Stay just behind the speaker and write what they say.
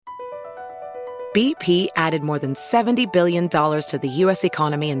BP added more than $70 billion to the U.S.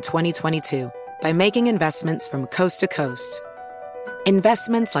 economy in 2022 by making investments from coast to coast.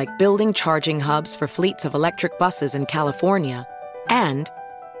 Investments like building charging hubs for fleets of electric buses in California and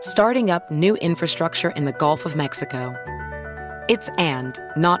starting up new infrastructure in the Gulf of Mexico. It's and,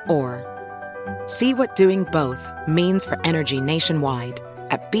 not or. See what doing both means for energy nationwide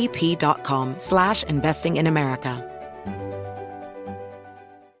at bp.com/investing in America.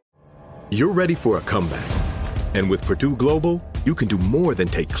 You're ready for a comeback. And with Purdue Global, you can do more than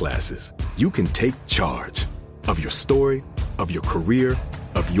take classes. You can take charge of your story, of your career,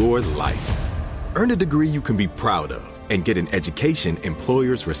 of your life. Earn a degree you can be proud of and get an education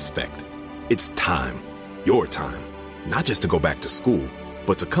employers respect. It's time, your time, not just to go back to school,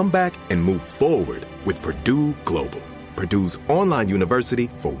 but to come back and move forward with Purdue Global, Purdue's online university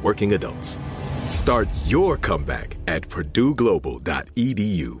for working adults. Start your comeback at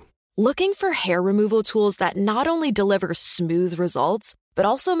purdueglobal.edu. Looking for hair removal tools that not only deliver smooth results, but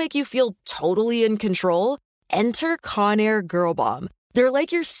also make you feel totally in control? Enter Conair Girl Bomb. They're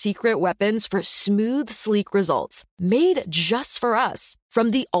like your secret weapons for smooth, sleek results, made just for us.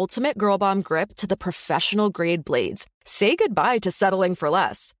 From the ultimate Girl Bomb grip to the professional grade blades, say goodbye to settling for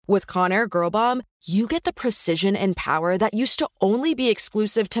less. With Conair Girl Bomb, you get the precision and power that used to only be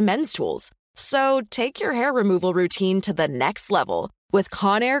exclusive to men's tools. So take your hair removal routine to the next level with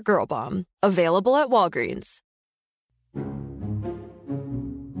Conair Girl Bomb. Available at Walgreens.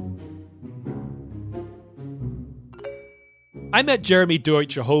 I met Jeremy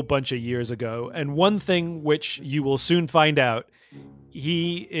Deutsch a whole bunch of years ago, and one thing which you will soon find out,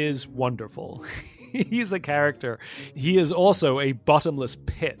 he is wonderful. He's a character. He is also a bottomless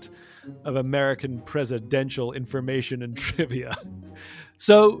pit of American presidential information and trivia.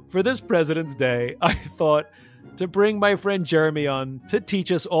 So for this President's Day, I thought to bring my friend Jeremy on to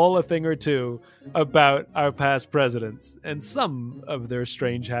teach us all a thing or two about our past presidents and some of their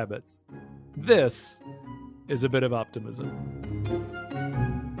strange habits. This is a bit of optimism.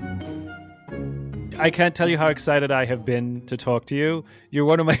 I can't tell you how excited I have been to talk to you. You're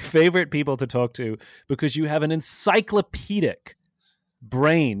one of my favorite people to talk to because you have an encyclopedic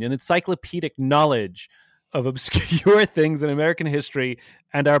brain, an encyclopedic knowledge of obscure things in American history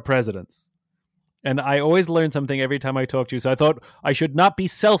and our presidents. And I always learn something every time I talk to you. So I thought I should not be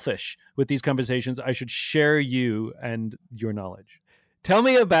selfish with these conversations. I should share you and your knowledge. Tell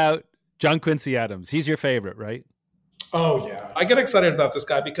me about John Quincy Adams. He's your favorite, right? Oh, yeah. I get excited about this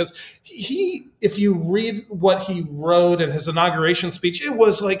guy because if you read what he wrote in his inauguration speech, it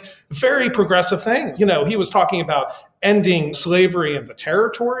was like very progressive things. You know, he was talking about ending slavery in the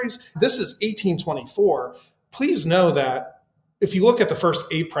territories. This is 1824. Please know that if you look at the first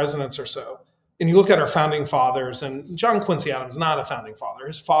 8 presidents or so, and you look at our founding fathers, and John Quincy Adams, not a founding father.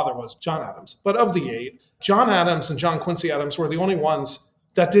 His father was John Adams. But of the 8, John Adams and John Quincy Adams were the only ones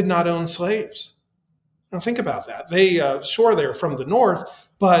that did not own slaves. Now think about that. They, sure, they're from the North,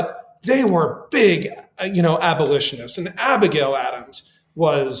 but they were big, abolitionists. And Abigail Adams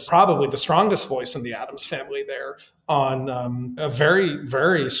was probably the strongest voice in the Adams family there on a very,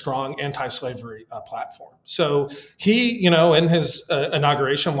 very strong anti-slavery platform. So he, in his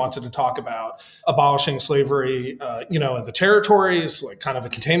inauguration wanted to talk about abolishing slavery, in the territories, like kind of a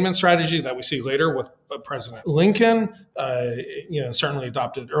containment strategy that we see later with President Lincoln, certainly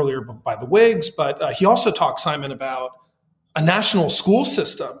adopted earlier by the Whigs. But he also talked, Simon, about a national school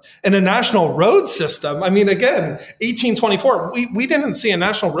system and a national road system. I mean, again, 1824, we didn't see a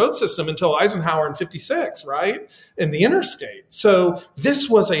national road system until Eisenhower in 56, right? In the interstate. So this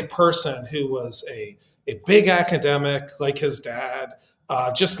was a person who was a big academic like his dad,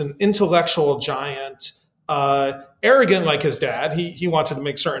 just an intellectual giant, arrogant like his dad. He wanted to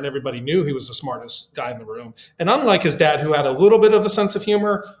make certain everybody knew he was the smartest guy in the room. And unlike his dad, who had a little bit of a sense of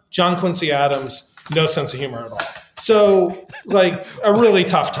humor, John Quincy Adams, no sense of humor at all. So, like, a really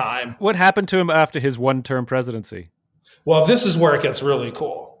tough time. What happened to him after his one-term presidency? Well, this is where it gets really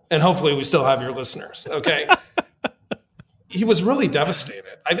cool. And hopefully we still have your listeners, okay? He was really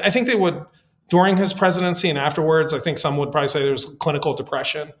devastated. I think they would, during his presidency and afterwards, I think some would probably say there was clinical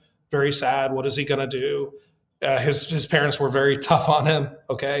depression. Very sad. What is he going to do? His parents were very tough on him,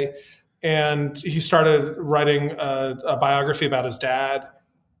 okay? And he started writing a biography about his dad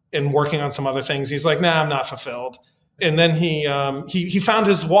and working on some other things. He's like, nah, I'm not fulfilled. And then he found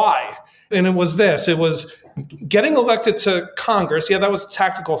his why. And it was this. It was getting elected to Congress. Yeah, that was a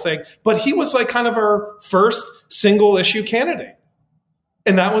tactical thing. But he was like kind of our first single issue candidate.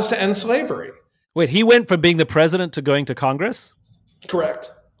 And that was to end slavery. Wait, he went from being the president to going to Congress?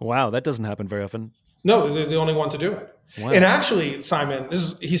 Correct. Wow, that doesn't happen very often. No, they're the only one to do it. Wow. And actually, Simon,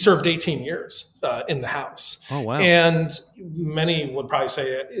 he served 18 years in the House. Oh, wow. And many would probably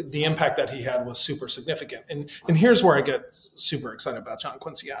say the impact that he had was super significant. And here's where I get super excited about John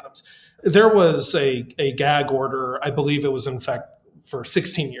Quincy Adams. There was a gag order, I believe it was in fact for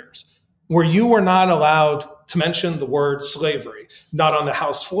 16 years, where you were not allowed to mention the word slavery, not on the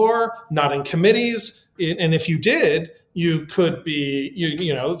House floor, not in committees. And if you did, you could be,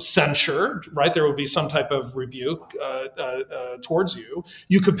 censured, right? There would be some type of rebuke towards you.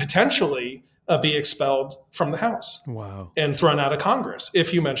 You could potentially be expelled from the House. Wow. And thrown out of Congress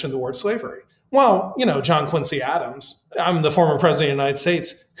if you mentioned the word slavery. Well, John Quincy Adams, I'm the former president of the United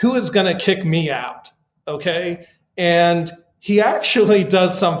States. Who is going to kick me out? Okay. And he actually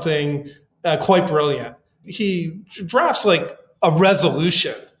does something quite brilliant. He drafts like a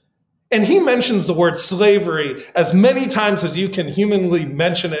resolution. And he mentions the word slavery as many times as you can humanly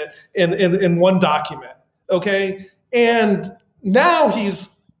mention it in one document, okay? And now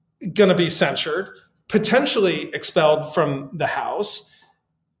he's going to be censured, potentially expelled from the House.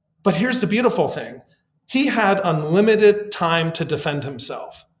 But here's the beautiful thing. He had unlimited time to defend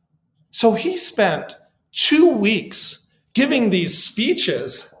himself. So he spent 2 weeks giving these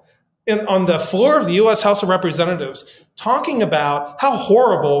speeches on the floor of the U.S. House of Representatives, talking about how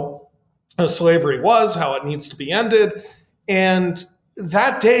horrible slavery was, how it needs to be ended. And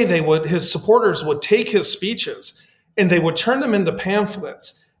that day, his supporters would take his speeches and they would turn them into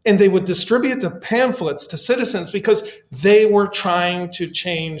pamphlets, and they would distribute the pamphlets to citizens because they were trying to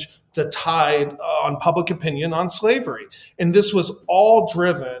change the tide on public opinion on slavery. And this was all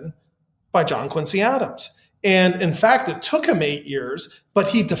driven by John Quincy Adams. And in fact, it took him 8 years, but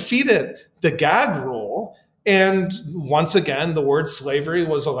he defeated the gag rule. And once again, the word slavery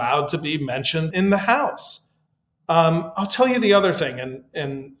was allowed to be mentioned in the House. I'll tell you the other thing.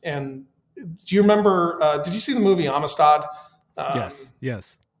 And do you remember, did you see the movie Amistad?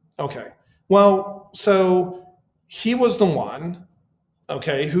 Yes. Okay. Well, so he was the one,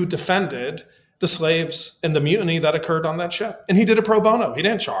 okay, who defended the slaves and the mutiny that occurred on that ship. And he did it pro bono. He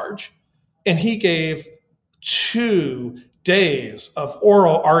didn't charge. And he gave 2 days of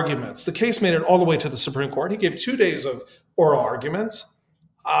oral arguments. The case made it all the way to the Supreme Court. He gave 2 days of oral arguments.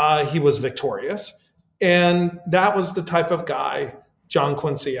 He was victorious. And that was the type of guy John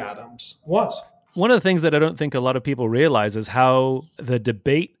Quincy Adams was. One of the things that I don't think a lot of people realize is how the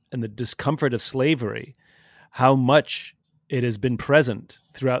debate and the discomfort of slavery, how much it has been present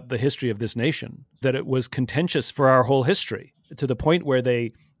throughout the history of this nation, that it was contentious for our whole history, to the point where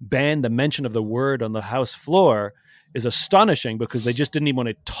they banned the mention of the word on the House floor is astonishing because they just didn't even want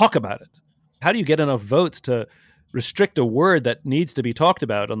to talk about it. How do you get enough votes to restrict a word that needs to be talked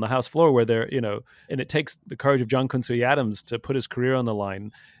about on the House floor where and it takes the courage of John Quincy Adams to put his career on the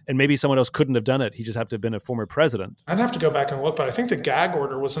line, and maybe someone else couldn't have done it. He just had to have been a former president. I'd have to go back and look, but I think the gag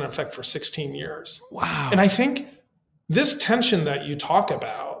order was in effect for 16 years. Wow. And I think this tension that you talk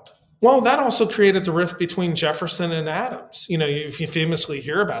about, well, that also created the rift between Jefferson and Adams. If you famously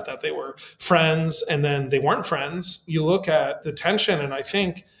hear about that, they were friends and then they weren't friends. You look at the tension, and I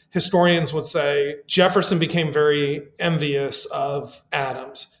think historians would say Jefferson became very envious of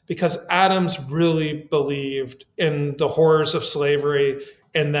Adams because Adams really believed in the horrors of slavery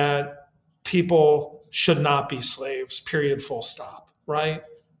and that people should not be slaves, period, full stop, right?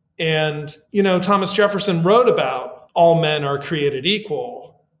 And, Thomas Jefferson wrote about all men are created equal.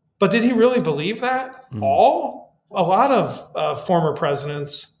 But did he really believe that? All? A lot of former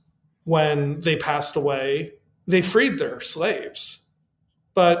presidents, when they passed away, they freed their slaves.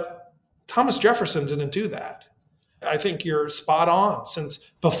 But Thomas Jefferson didn't do that. I think you're spot on, since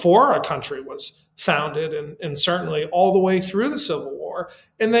before our country was founded and certainly all the way through the Civil War,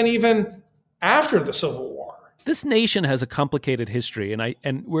 and then even after the Civil War. This nation has a complicated history,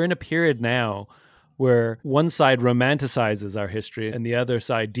 and we're in a period now where one side romanticizes our history and the other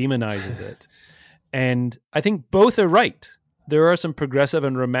side demonizes it. And I think both are right. There are some progressive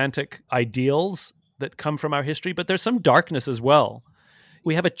and romantic ideals that come from our history, but there's some darkness as well.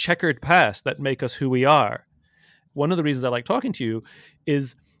 We have a checkered past that make us who we are. One of the reasons I like talking to you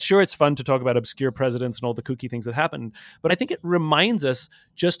is, sure, it's fun to talk about obscure presidents and all the kooky things that happened, but I think it reminds us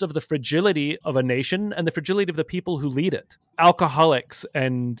just of the fragility of a nation and the fragility of the people who lead it. Alcoholics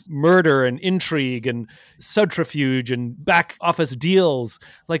and murder and intrigue and subterfuge and back office deals.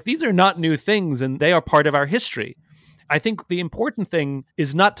 Like, these are not new things, and they are part of our history. I think the important thing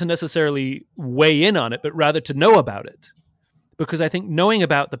is not to necessarily weigh in on it, but rather to know about it. Because I think knowing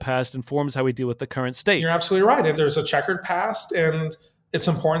about the past informs how we deal with the current state. You're absolutely right. And there's a checkered past, and it's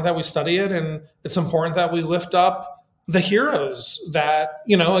important that we study it, and it's important that we lift up the heroes that,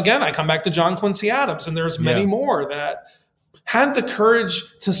 again, I come back to John Quincy Adams, and there's many more that had the courage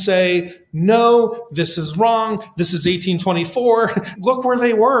to say, no, this is wrong. This is 1824. Look where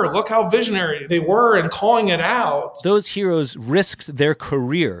they were. Look how visionary they were in calling it out. Those heroes risked their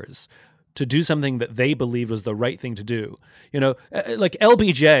careers to do something that they believed was the right thing to do. Like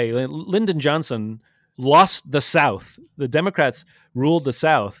LBJ, Lyndon Johnson, lost the South. The Democrats ruled the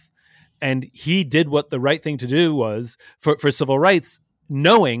South, and he did what the right thing to do was for civil rights,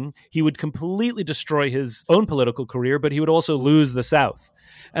 knowing he would completely destroy his own political career, but he would also lose the South.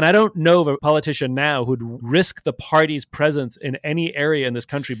 And I don't know of a politician now who'd risk the party's presence in any area in this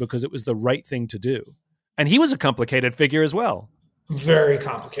country because it was the right thing to do. And he was a complicated figure as well. Very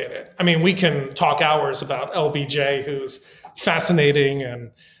complicated. I mean, we can talk hours about LBJ, who's fascinating,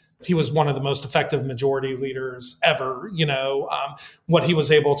 and he was one of the most effective majority leaders ever, what he was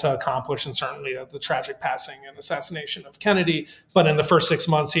able to accomplish, and certainly the tragic passing and assassination of Kennedy. But in the first 6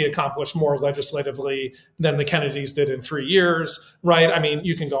 months, he accomplished more legislatively than the Kennedys did in 3 years, right? I mean,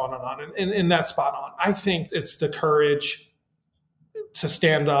 you can go on and on, and that's spot on. I think it's the courage to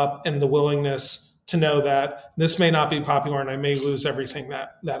stand up and the willingness to know that this may not be popular and I may lose everything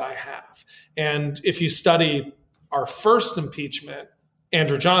that I have. And if you study our first impeachment,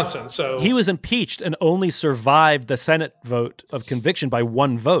 Andrew Johnson. So he was impeached and only survived the Senate vote of conviction by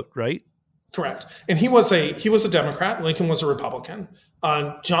 1 vote, right? Correct. And he was a Democrat. Lincoln was a Republican.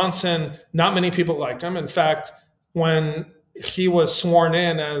 Johnson, not many people liked him. In fact, when he was sworn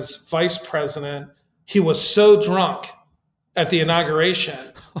in as vice president, he was so drunk at the inauguration,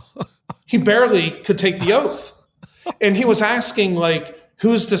 he barely could take the oath. And he was asking,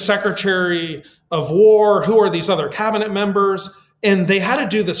 who's the Secretary of War? Who are these other cabinet members? And they had to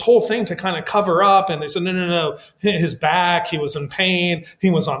do this whole thing to kind of cover up. And they said, no, his back, he was in pain. He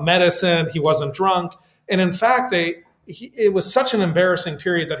was on medicine. He wasn't drunk. And in fact, it was such an embarrassing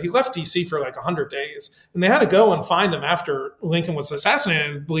period that he left D.C. for 100 days. And they had to go and find him after Lincoln was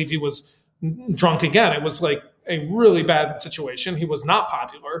assassinated. I believe he was drunk again. It was a really bad situation. He was not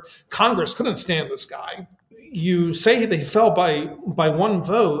popular. Congress couldn't stand this guy. You say they fell by 1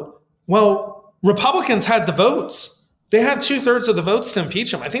 vote. Well, Republicans had the votes. They had 2/3 of the votes to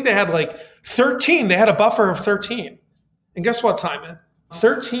impeach him. I think they had 13. They had a buffer of 13. And guess what, Simon?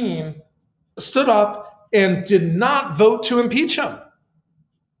 13 stood up and did not vote to impeach him.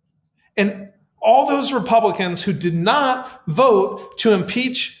 And all those Republicans who did not vote to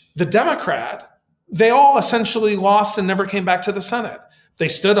impeach the Democrat, they all essentially lost and never came back to the Senate. They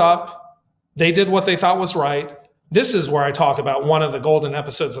stood up. They did what they thought was right. This is where I talk about one of the golden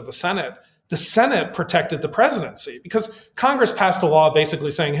episodes of the Senate. The Senate protected the presidency because Congress passed a law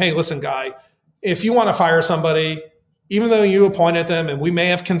basically saying, hey, listen, guy, if you want to fire somebody, even though you appointed them and we may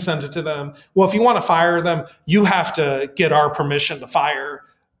have consented to them, well, if you want to fire them, you have to get our permission to fire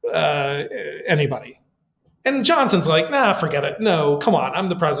anybody. And Johnson's like, nah, forget it. No, come on. I'm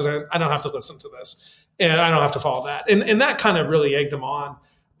the president. I don't have to listen to this. And I don't have to follow that. And that kind of really egged him on.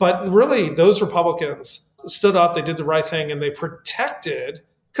 But really, those Republicans stood up. They did the right thing and they protected.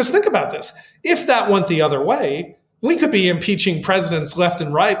 Because think about this. If that went the other way, we could be impeaching presidents left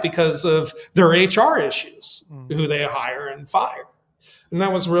and right because of their HR issues, who they hire and fire. And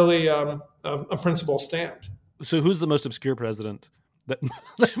that was really a principled stand. So who's the most obscure president that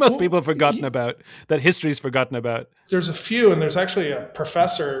most people have forgotten about, that history's forgotten about? There's a few, and there's actually a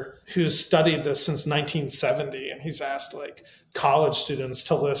professor who's studied this since 1970, and he's asked college students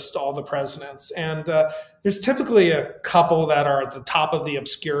to list all the presidents. And there's typically a couple that are at the top of the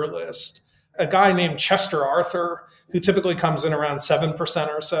obscure list. A guy named Chester Arthur, who typically comes in around 7%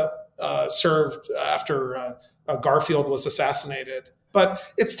 or so, served after Garfield was assassinated. But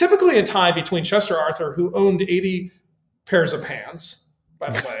it's typically a tie between Chester Arthur, who owned 80 pairs of pants,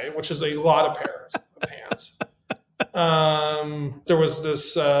 by the way, which is a lot of pairs of pants. There was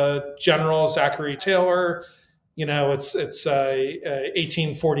this General Zachary Taylor. It's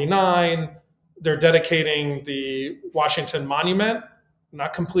 1849. They're dedicating the Washington Monument.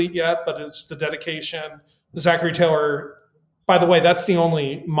 Not complete yet, but it's the dedication. Zachary Taylor, by the way, that's the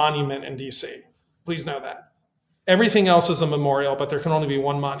only monument in D.C. Please know that. Everything else is a memorial, but there can only be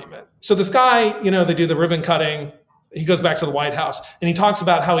one monument. So this guy, they do the ribbon cutting. He goes back to the White House and he talks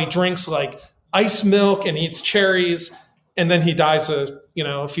about how he drinks ice milk and eats cherries. And then he dies a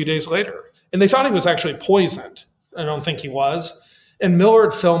few days later. And they thought he was actually poisoned. I don't think he was. And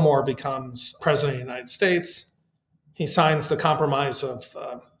Millard Fillmore becomes president of the United States. He signs the Compromise of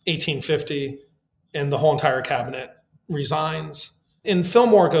 1850 and the whole entire cabinet resigns. And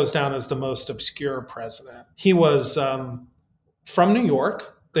Fillmore goes down as the most obscure president. He was from New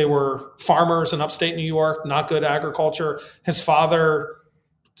York. They were farmers in upstate New York, not good agriculture. His father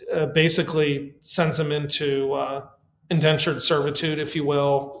basically sends him into indentured servitude, if you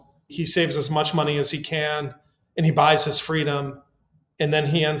will. He saves as much money as he can, and he buys his freedom. And then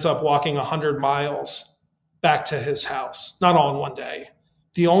he ends up walking 100 miles back to his house, not all in one day.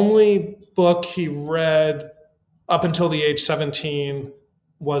 The only book he read up until the age 17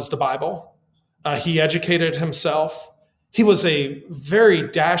 was the Bible. He educated himself. He was a very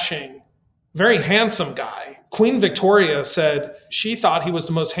dashing, very handsome guy. Queen Victoria said she thought he was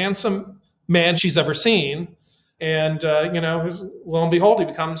the most handsome man she's ever seen. And, lo and behold, he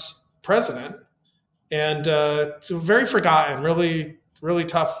becomes president. And it's very forgotten, really, really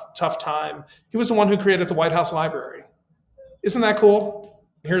tough time. He was the one who created the White House Library. Isn't that cool?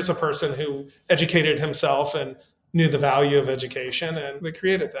 Here's a person who educated himself and knew the value of education, and they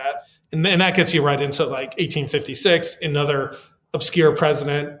created that. And that gets you right into like 1856, another obscure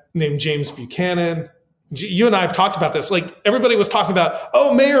president named James Buchanan. You and I have talked about this. Like everybody was talking about,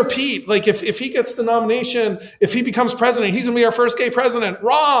 oh, Mayor Pete, like if he gets the nomination, if he becomes president, he's going to be our first gay president.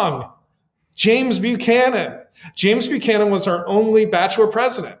 Wrong. James Buchanan. James Buchanan was our only bachelor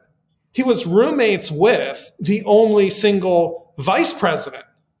president. He was roommates with the only single vice president.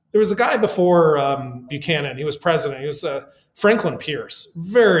 There was a guy before Buchanan. He was president. He was Franklin Pierce.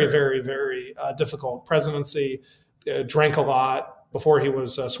 Very, very, very difficult presidency. Drank a lot before he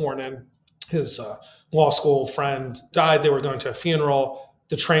was sworn in. His law school friend died. They were going to a funeral.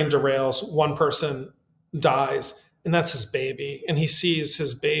 The train derails. One person dies, and that's his baby. And he sees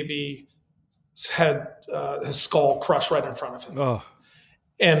his baby's head, his skull crushed right in front of him. Oh.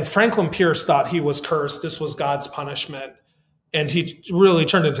 And Franklin Pierce thought he was cursed. This was God's punishment. And he really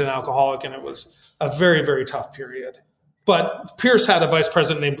turned into an alcoholic, and it was a very, very tough period. But Pierce had a vice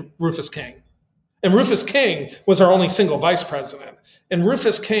president named Rufus King. And Rufus King was our only single vice president. And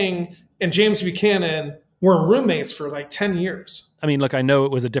Rufus King and James Buchanan were roommates for like 10 years. I mean, look, I know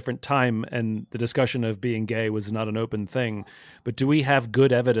it was a different time and the discussion of being gay was not an open thing, but do we have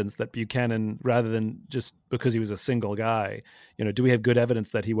good evidence that Buchanan, rather than just because he was a single guy, do we have good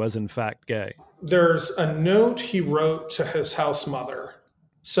evidence that he was in fact gay? There's a note he wrote to his house mother.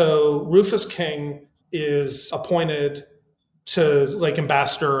 So Rufus King is appointed to like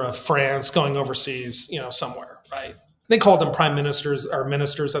ambassador of France going overseas, somewhere, right? They called them prime ministers or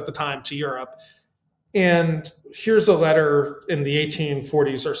ministers at the time to Europe. And here's a letter in the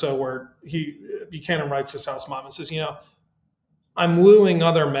 1840s or so where Buchanan writes his house mom and says, I'm wooing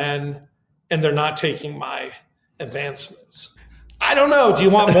other men and they're not taking my advancements. I don't know. Do you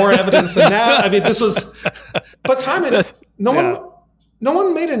want more evidence than that? I mean, but Simon, no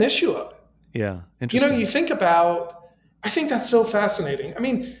one made an issue of it. Yeah. Interesting. You think about, I think that's so fascinating. I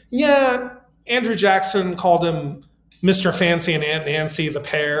mean, Andrew Jackson called him Mr. Fancy and Aunt Nancy, the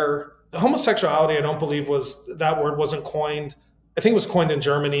pair. Homosexuality, I don't believe that word wasn't coined. I think it was coined in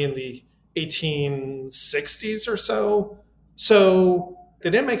Germany in the 1860s or so. So they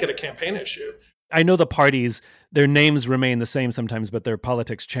didn't make it a campaign issue. I know the parties, their names remain the same sometimes, but their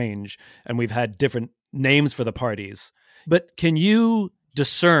politics change. And we've had different names for the parties. But can you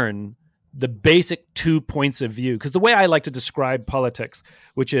discern the basic 2 points of view? Because the way I like to describe politics,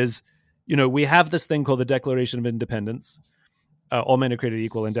 which is, we have this thing called the Declaration of Independence. All men are created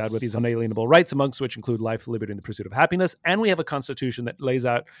equal, endowed with these unalienable rights, amongst which include life, liberty, and the pursuit of happiness. And we have a constitution that lays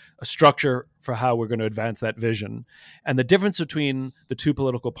out a structure for how we're going to advance that vision. And the difference between the two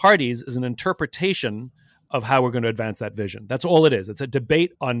political parties is an interpretation of how we're going to advance that vision. That's all it is. It's a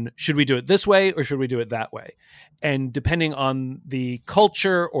debate on should we do it this way or should we do it that way? And depending on the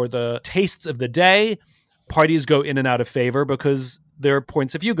culture or the tastes of the day, parties go in and out of favor because their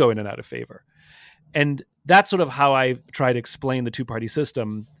points of view go in and out of favor. And that's sort of how I try to explain the two-party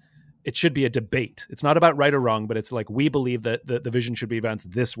system. It should be a debate. It's not about right or wrong, but it's like, we believe that the vision should be advanced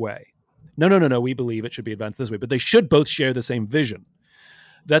this way. No, we believe it should be advanced this way. But they should both share the same vision.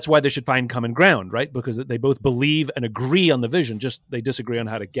 That's why they should find common ground, right? Because they both believe and agree on the vision, just they disagree on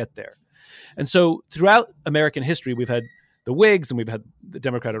how to get there. And so throughout American history, we've had the Whigs and we've had the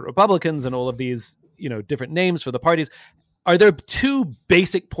Democratic Republicans and all of these, different names for the parties. Are there two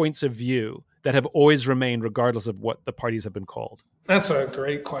basic points of view that have always remained regardless of what the parties have been called? That's a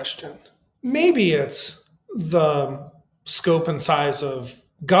great question. Maybe it's the scope and size of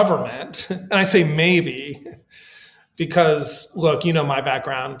government. And I say maybe because, look, my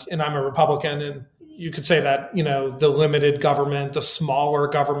background and I'm a Republican, and you could say that, the limited government, the smaller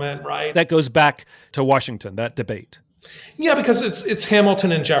government, right? That goes back to Washington, that debate. Yeah, because it's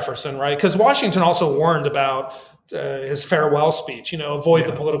Hamilton and Jefferson, right? Because Washington also warned about his farewell speech, avoid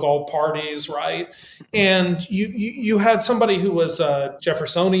the political parties, right? And you had somebody who was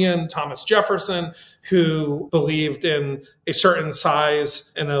Jeffersonian, Thomas Jefferson, who believed in a certain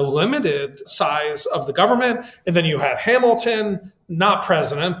size and a limited size of the government. And then you had Hamilton, not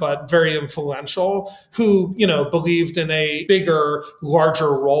president, but very influential, who, believed in a bigger,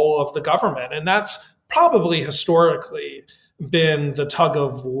 larger role of the government. And that's probably historically been the tug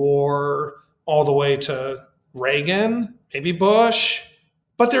of war all the way to Reagan, maybe Bush.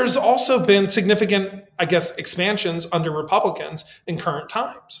 But there's also been significant, expansions under Republicans in current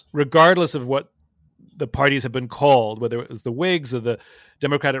times. Regardless of what the parties have been called, whether it was the Whigs or the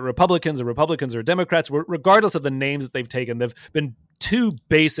Democratic Republicans or Democrats, regardless of the names that they've taken, there have been two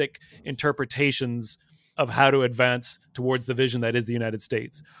basic interpretations of how to advance towards the vision that is the United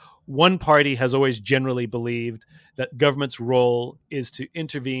States. One party has always generally believed that government's role is to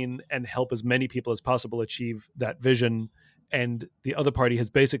intervene and help as many people as possible achieve that vision. And the other party has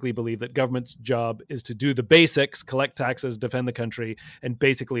basically believed that government's job is to do the basics, collect taxes, defend the country, and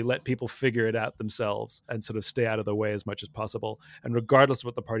basically let people figure it out themselves and sort of stay out of the way as much as possible. And regardless of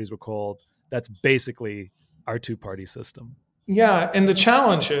what the parties were called, that's basically our two-party system. Yeah, and the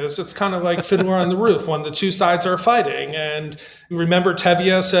challenge is it's kind of like Fiddler on the Roof when the two sides are fighting. And remember,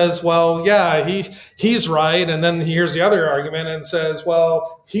 Tevye says, well, yeah, he's right. And then he hears the other argument and says,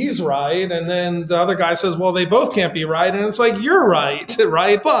 well, he's right. And then the other guy says, well, they both can't be right. And it's like, you're right,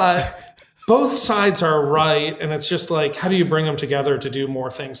 right? But both sides are right. And it's just like, how do you bring them together to do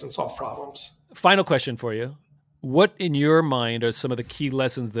more things and solve problems? Final question for you. What, in your mind, are some of the key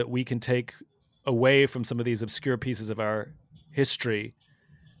lessons that we can take away from some of these obscure pieces of our history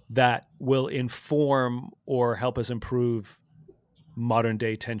that will inform or help us improve modern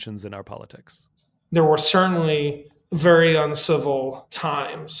day tensions in our politics? There were certainly very uncivil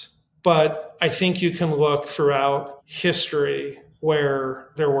times, but I think you can look throughout history where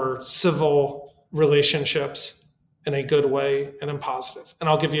there were civil relationships in a good way and in positive. And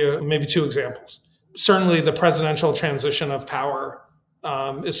I'll give you maybe two examples. Certainly the presidential transition of power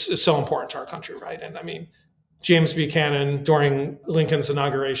is so important to our country, right? And I mean, James Buchanan, during Lincoln's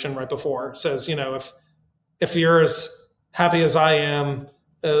inauguration right before, says, if you're as happy as I am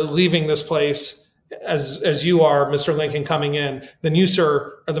leaving this place as you are, Mr. Lincoln, coming in, then you,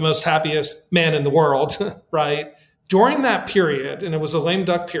 sir, are the most happiest man in the world, right? During that period, and it was a lame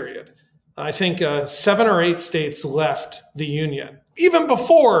duck period, I think 7 or 8 states left the Union, even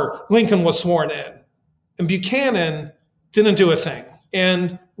before Lincoln was sworn in. And Buchanan didn't do a thing.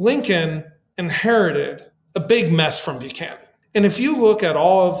 And Lincoln inherited a big mess from Buchanan. And if you look at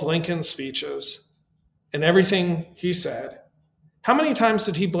all of Lincoln's speeches and everything he said, how many times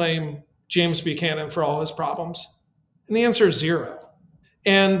did he blame James Buchanan for all his problems? And the answer is 0.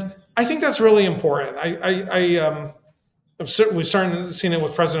 And I think that's really important. We've certainly seen it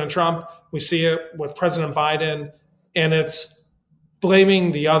with President Trump. We see it with President Biden. And it's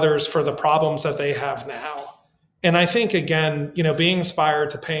blaming the others for the problems that they have now. And I think, again, being inspired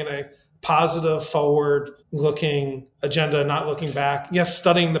to paint a positive, forward-looking agenda, not looking back. Yes,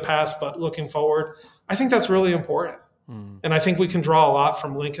 studying the past, but looking forward. I think that's really important. And I think we can draw a lot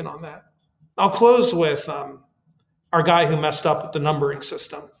from Lincoln on that. I'll close with our guy who messed up with the numbering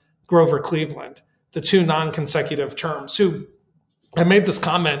system, Grover Cleveland, the 2 non-consecutive terms, who I made this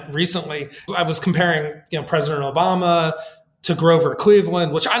comment recently. I was comparing, President Obama to Grover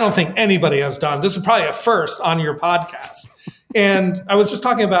Cleveland, which I don't think anybody has done. This is probably a first on your podcast. And I was just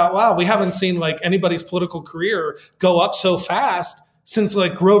talking about, wow, we haven't seen anybody's political career go up so fast since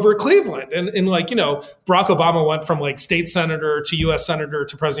Grover Cleveland. And Barack Obama went from state senator to U.S. senator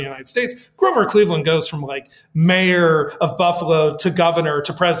to president of the United States. Grover Cleveland goes from mayor of Buffalo to governor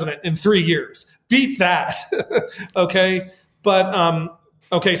to president in 3 years. Beat that. Okay. But,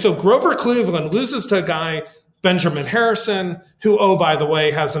 so Grover Cleveland loses to a guy, Benjamin Harrison, who, oh, by the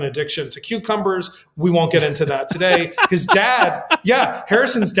way, has an addiction to cucumbers. We won't get into that today. His dad,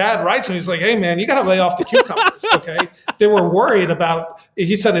 Harrison's dad writes him. He's like, hey, man, you got to lay off the cucumbers, okay? They were worried about,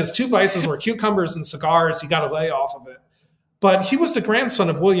 he said his 2 vices were cucumbers and cigars. You got to lay off of it. But he was the grandson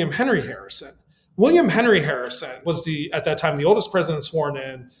of William Henry Harrison. William Henry Harrison was at that time, the oldest president sworn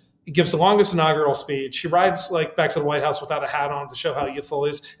in. He gives the longest inaugural speech. He rides back to the White House without a hat on to show how youthful he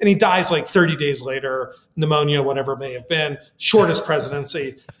is. And he dies 30 days later, pneumonia, whatever it may have been, shortest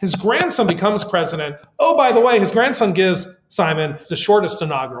presidency. His grandson becomes president. Oh, by the way, his grandson gives, Simon, the shortest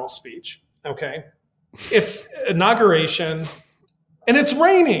inaugural speech. Okay. It's inauguration and it's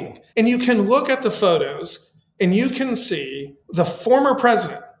raining. And you can look at the photos and you can see the former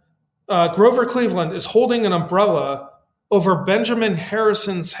president, Grover Cleveland, is holding an umbrella over Benjamin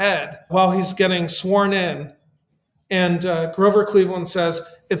Harrison's head while he's getting sworn in And Grover Cleveland says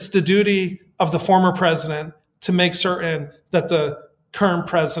it's the duty of the former president to make certain that the current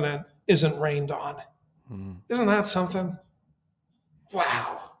president isn't rained on. Isn't that something?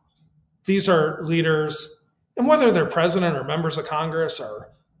 Wow. These are leaders, and whether they're president or members of Congress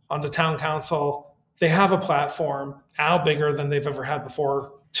or on the town council, they have a platform now bigger than they've ever had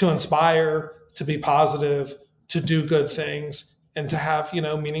before to inspire, to be positive, to do good things, and to have,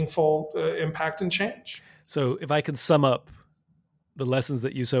 meaningful impact and change. So if I can sum up the lessons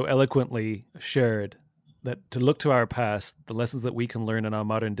that you so eloquently shared, that to look to our past, the lessons that we can learn in our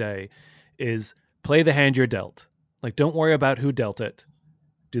modern day is play the hand you're dealt. Like, don't worry about who dealt it.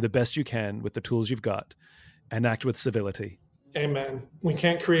 Do the best you can with the tools you've got and act with civility. Amen. We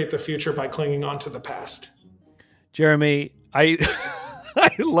can't create the future by clinging on to the past. Jeremy, I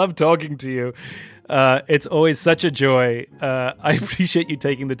love talking to you. It's always such a joy. I appreciate you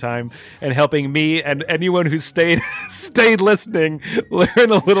taking the time and helping me and anyone who stayed listening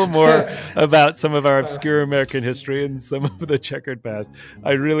learn a little more about some of our obscure American history and some of the checkered past.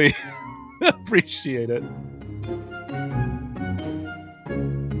 I really appreciate it.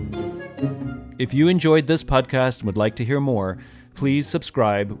 If you enjoyed this podcast and would like to hear more, please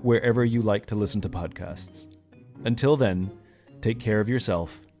subscribe wherever you like to listen to podcasts. Until then, take care of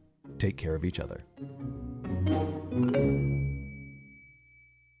yourself. Take care of each other.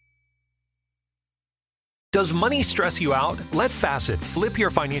 Does money stress you out? Let Facet flip your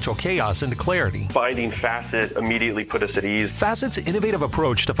financial chaos into clarity. Finding Facet immediately put us at ease. Facet's innovative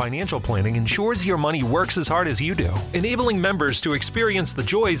approach to financial planning ensures your money works as hard as you do, enabling members to experience the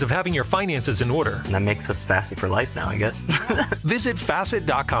joys of having your finances in order. And that makes us Facet for life now, I guess. Visit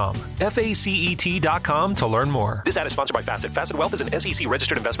Facet.com, FACET.com to learn more. This ad is sponsored by Facet. Facet Wealth is an SEC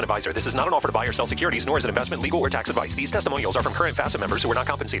registered investment advisor. This is not an offer to buy or sell securities, nor is it investment, legal, or tax advice. These testimonials are from current Facet members who are not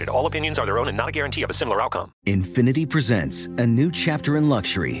compensated. All opinions are their own and not a guarantee of a similar outcome. Infiniti presents a new chapter in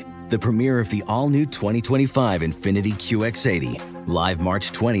luxury, the premiere of the all-new 2025 Infiniti QX80, live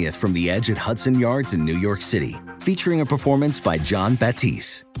March 20th from the Edge at Hudson Yards in New York City, featuring a performance by John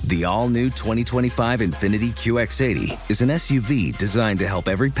Batiste. The all-new 2025 Infiniti QX80 is an SUV designed to help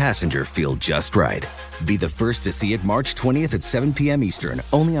every passenger feel just right. Be the first to see it March 20th at 7 p.m. Eastern,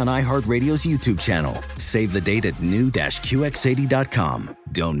 only on iHeartRadio's YouTube channel. Save the date at new-QX80.com.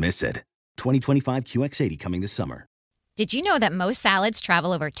 Don't miss it. 2025 QX80 coming this summer. Did you know that most salads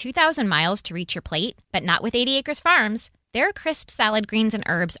travel over 2,000 miles to reach your plate? But not with 80 Acres Farms. Their crisp salad greens and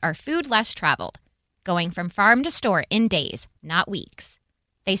herbs are food less traveled, going from farm to store in days, not weeks.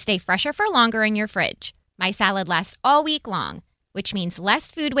 They stay fresher for longer in your fridge. My salad lasts all week long, which means less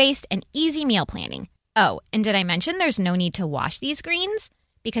food waste and easy meal planning. Oh, and did I mention there's no need to wash these greens?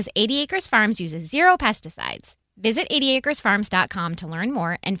 Because 80 Acres Farms uses 0 pesticides. Visit 80acresfarms.com to learn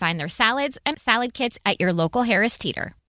more and find their salads and salad kits at your local Harris Teeter.